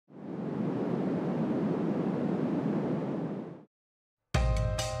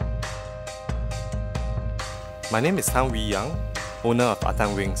My name is Tan Wee Yang, owner of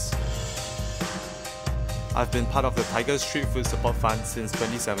Atang Wings. I've been part of the Tiger Street Food Support Fund since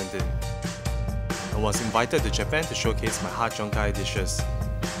 2017 and was invited to Japan to showcase my Cheong dishes.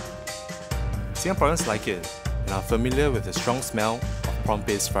 Singaporeans like it and are familiar with the strong smell of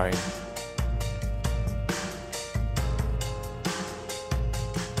prawn-paste frying.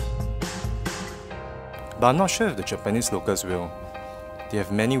 But I'm not sure if the Japanese locals will. They have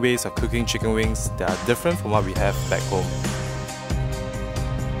many ways of cooking chicken wings that are different from what we have back home.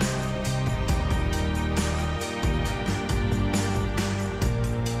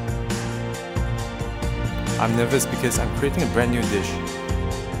 I'm nervous because I'm creating a brand new dish,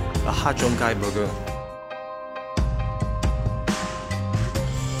 a Cheong burger.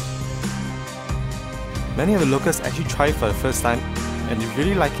 Many of the locals actually try it for the first time and they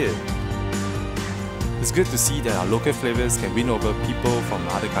really like it. It's good to see that our local flavours can win over people from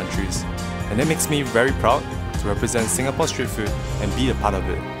other countries, and that makes me very proud to represent Singapore street food and be a part of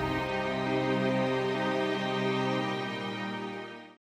it.